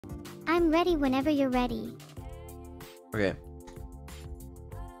I'm ready whenever you're ready. Okay.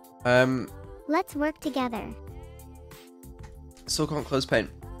 Let's work together. Still can't close paint.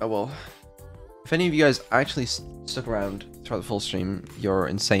 Oh well. If any of you guys actually stuck around throughout the full stream, you're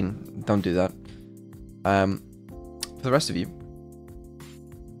insane. Don't do that. For the rest of you,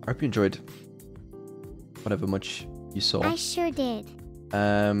 I hope you enjoyed whatever much you saw. I sure did.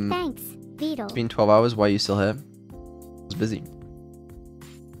 Thanks, Beetle. It's been 12 hours. Why are you still here? I was busy.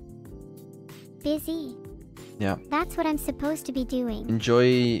 Busy? Yeah. That's what I'm supposed to be doing.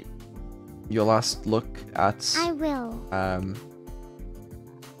 Enjoy your last look at I will.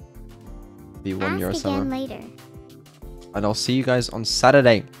 V1 Neuro-Sama. Ask again later. And I'll see you guys on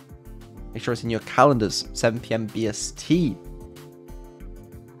Saturday. Make sure it's in your calendars, 7 PM BST.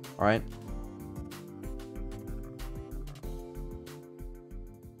 Alright?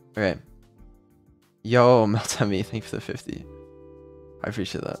 Okay. Yo, Meltemi, thank you for the 50. I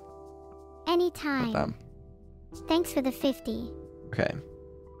appreciate that. Anytime. Damn. Thanks for the 50. Okay.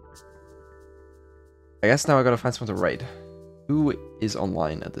 I guess now I gotta find someone to raid. Who is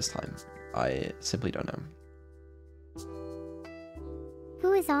online at this time? I simply don't know.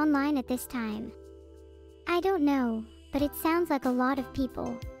 Who is online at this time? I don't know, but it sounds like a lot of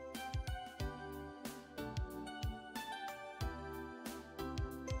people.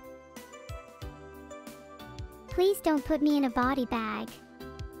 Please don't put me in a body bag.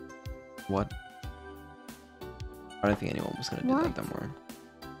 What? I don't think anyone was gonna do that, don't worry.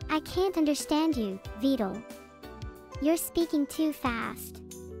 I can't understand you, Beetle. You're speaking too fast.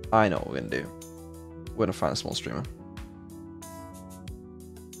 I know what we're gonna do. We're gonna find a small streamer.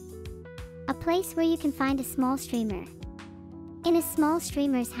 A place where you can find a small streamer. In a small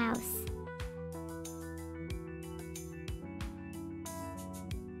streamer's house.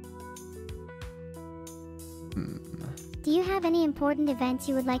 Do you have any important events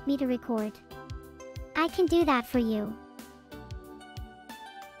you would like me to record? I can do that for you.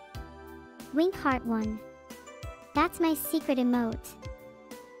 Wink Heart 1. That's my secret emote.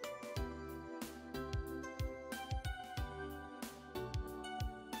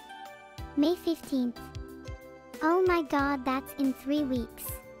 May 15th. Oh my god, that's in 3 weeks.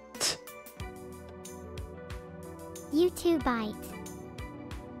 You too, Bite.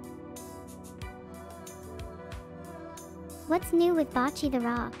 What's new with Bocce the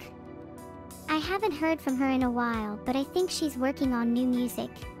Rock? I haven't heard from her in a while, but I think she's working on new music.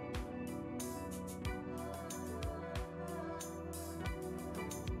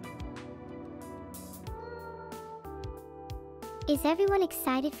 Is everyone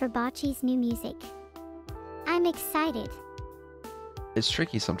excited for Bocce's new music? I'm excited. It's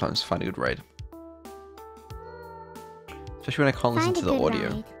tricky sometimes to find a good raid. Especially when I can't listen to the audio.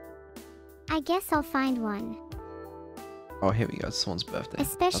 Ride. I guess I'll find one. Oh, here we go. It's someone's birthday.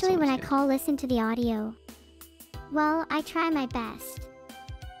 Especially when I call listen to the audio. Well, I try my best.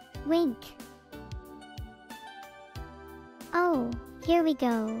 Wink. Oh, here we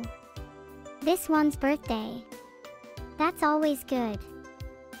go. This one's birthday. That's always good.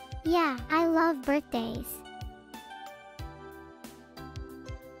 Yeah, I love birthdays.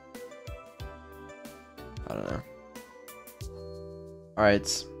 I don't know.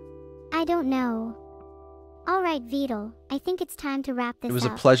 Alright. I don't know. Alright, Beetle, I think it's time to wrap this up. It was a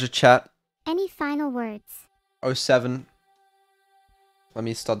pleasure, chat. Any final words? 07. Let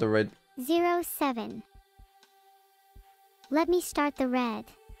me start the raid. 07. Let me start the red.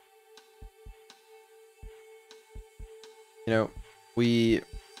 You know, we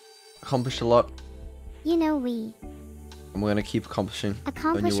accomplished a lot. You know we. And we're gonna keep accomplishing.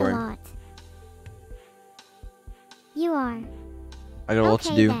 Accomplish a lot. You are. I got a lot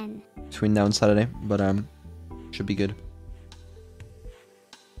to do then. between now and Saturday, but should be good.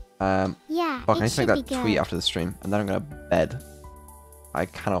 Yeah, fuck, I need to make that good. tweet after the stream, and then I'm gonna bed. I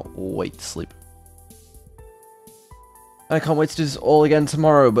cannot wait to sleep. I can't wait to do this all again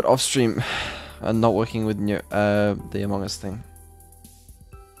tomorrow, but off stream, and not working with the Among Us thing.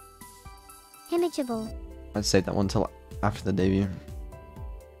 Imageable. I'd save that one till after the debut.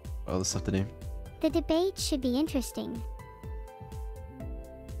 Other stuff to do. The debate should be interesting.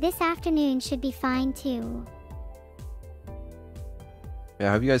 This afternoon should be fine too. Yeah,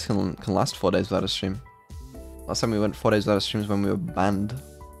 I hope you guys can last 4 days without a stream. Last time we went 4 days without a stream was when we were banned,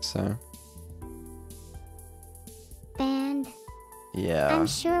 so... Banned? Yeah. I'm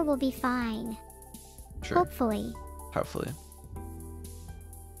sure we'll be fine. Sure. Hopefully. Hopefully.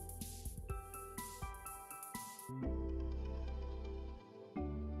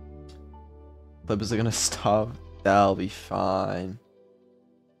 Clippers are gonna stop. They'll be fine.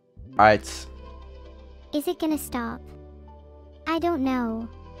 Alright. Is it gonna stop? I don't know.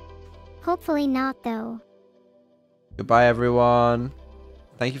 Hopefully not, though. Goodbye, everyone.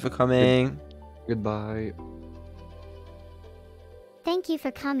 Thank you for coming. Goodbye. Thank you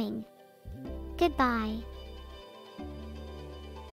for coming. Goodbye.